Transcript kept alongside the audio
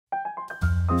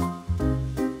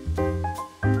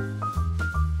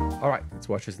All right, let's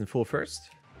watch this in full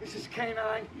first. This is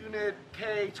K9 Unit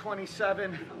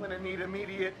K27. I'm gonna need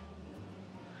immediate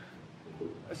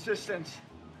assistance.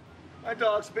 My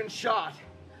dog's been shot.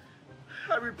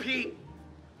 I repeat,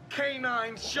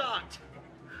 K9 shot.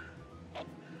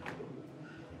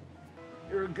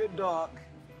 You're a good dog.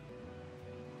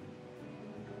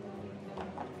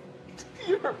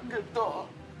 You're a good dog.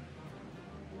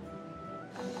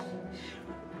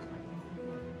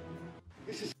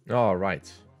 This is All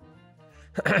right.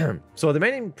 So the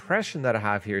main impression that I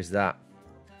have here is that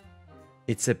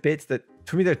it's a bit that,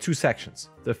 to me, there are two sections.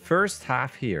 The first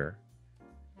half here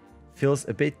feels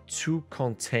a bit too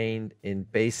contained in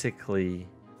basically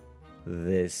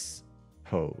this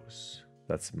pose.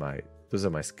 Those are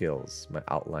my skills, my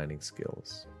outlining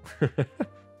skills.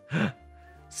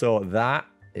 So that,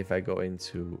 if I go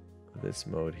into this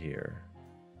mode here,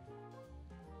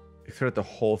 throughout the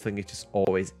whole thing, it's just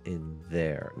always in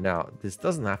there. Now, this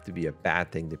doesn't have to be a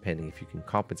bad thing, depending if you can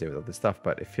compensate with all this stuff,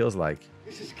 but it feels like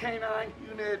This is K9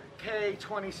 Unit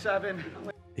K27.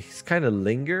 it kind of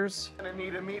lingers. I'm gonna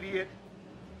need immediate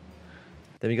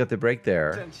Then we got the break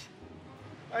there. assistance.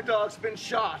 My dog's been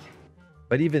shot.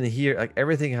 But even here, like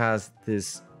everything has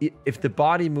this, if the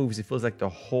body moves, it feels like the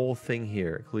whole thing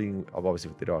here, including obviously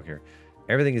with the dog here,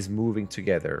 everything is moving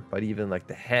together. But even like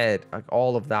the head, like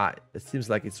all of that, it seems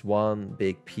like it's one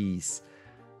big piece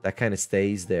that kind of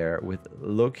stays there with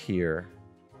look here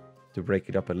to break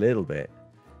it up a little bit.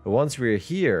 But once we're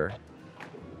here,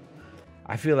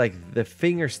 I feel like the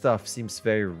finger stuff seems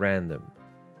very random.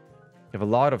 You have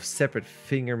a lot of separate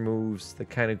finger moves that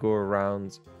kind of go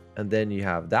around, and then you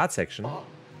have that section.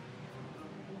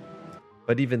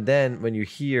 But even then, when you're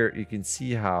here, you can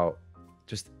see how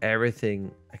just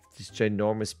everything, like this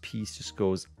ginormous piece just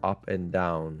goes up and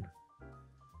down,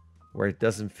 where it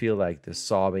doesn't feel like the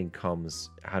sobbing comes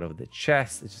out of the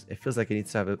chest. It feels like it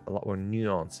needs to have a lot more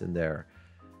nuance in there.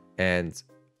 And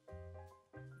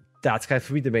that's kind of,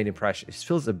 for me, the main impression. It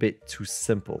feels a bit too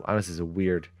simple. Honestly, it's a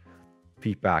weird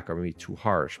feedback, or maybe too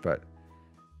harsh, but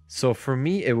so for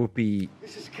me, it would be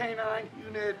This is K9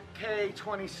 Unit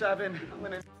K27. I'm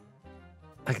gonna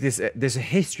like this. There's a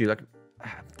history, like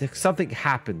something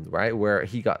happened, right, where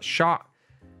he got shot,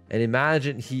 and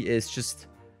imagine he just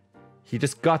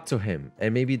got to him,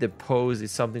 and maybe the pose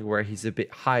is something where he's a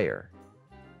bit higher,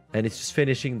 and it's just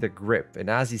finishing the grip. And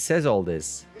as he says all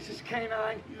this, This is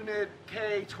K9 Unit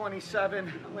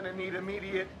K27. I'm gonna need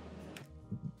immediate.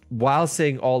 while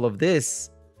saying all of this,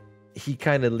 he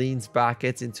kind of leans back,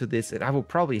 gets into this, and I will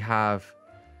probably have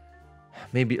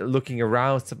maybe looking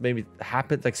around, maybe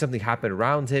happened, like something happened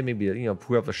around him, maybe, you know,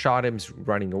 whoever shot him is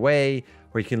running away,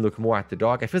 or you can look more at the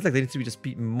dog. I feel like there needs to be just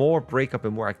be more breakup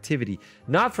and more activity,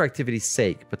 not for activity's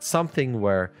sake, but something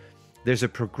where there's a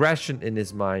progression in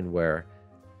his mind where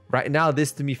right now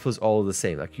this to me feels all the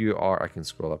same. Like you are, I can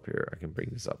scroll up here, I can bring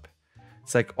this up.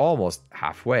 It's like almost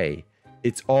halfway.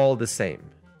 It's all the same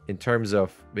in terms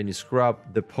of when you scrub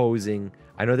the posing.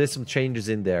 I know there's some changes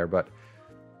in there, but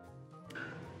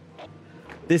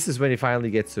this is when he finally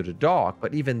gets to the dog.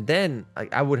 But even then,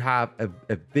 like, I would have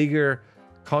a bigger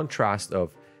contrast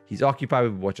of he's occupied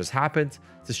with what just happened,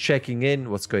 just checking in,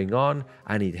 what's going on,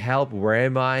 I need help, where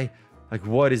am I, like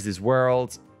what is this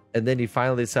world? And then he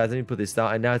finally decides, let me put this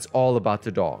down, and now it's all about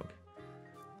the dog.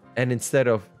 And instead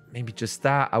of maybe just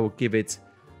that, I would give it,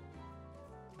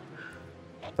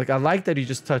 like, I like that he's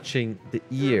just touching the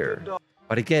ear,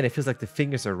 but again, it feels like the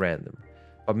fingers are random.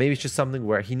 But maybe it's just something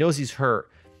where he knows he's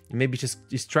hurt, and maybe just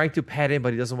he's trying to pet him,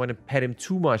 but he doesn't want to pet him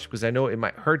too much because I know it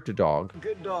might hurt the dog.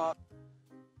 Good dog.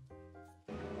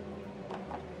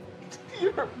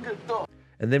 You're a good dog.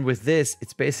 And then with this,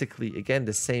 it's basically, again,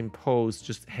 the same pose,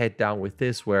 just head down with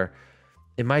this, where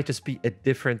it might just be a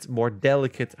different, more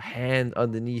delicate hand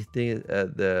underneath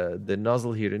the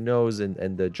nozzle here, the nose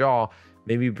and the jaw,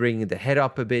 maybe bringing the head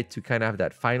up a bit to kind of have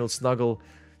that final snuggle.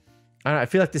 And I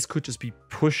feel like this could just be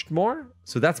pushed more.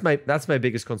 So that's my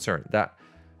biggest concern, that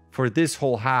for this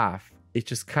whole half, it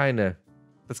just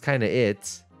that's kind of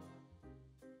it.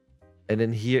 And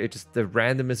then here, it just, the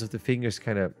randomness of the fingers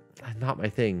kind of not my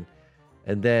thing.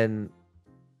 And then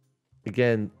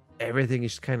again, everything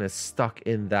is kind of stuck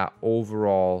in that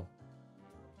overall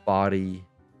body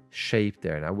shape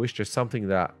there. And I wish there's something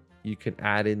that you can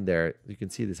add in there. You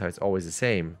can see this, how it's always the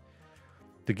same,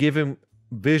 to give him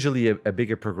visually a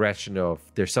bigger progression of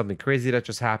there's something crazy that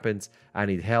just happened. I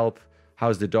need help.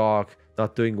 How's the dog?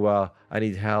 Not doing well. I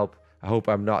need help. I hope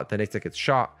I'm not the next that gets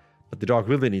shot, but the dog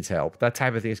really needs help. That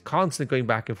type of thing is constant going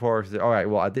back and forth. All right,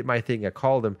 well, I did my thing. I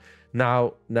called him.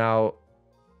 Now,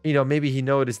 you know, maybe he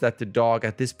noticed that the dog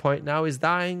at this point now is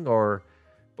dying, or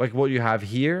like what you have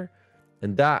here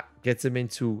and that gets him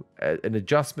into an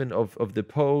adjustment of the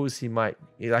pose. He might,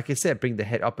 like I said, bring the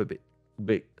head up a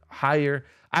bit higher.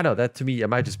 I know that to me, I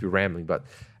might just be rambling, but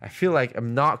I feel like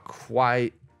I'm not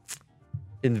quite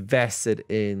invested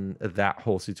in that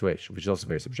whole situation, which is also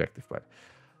very subjective, but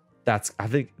I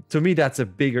think to me that's a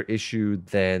bigger issue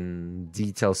than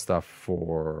detail stuff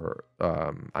for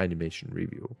animation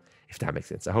review, if that makes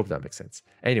sense. I hope that makes sense.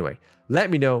 Anyway,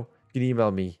 let me know. You can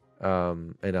email me,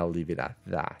 and I'll leave it at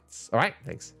that. All right,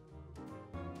 thanks.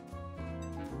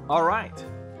 All right,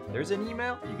 there's an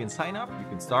email. You can sign up. You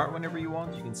can start whenever you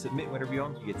want. You can submit whenever you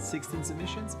want. You get 16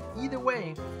 submissions. Either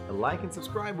way, a like and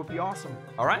subscribe would be awesome.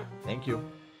 All right, thank you.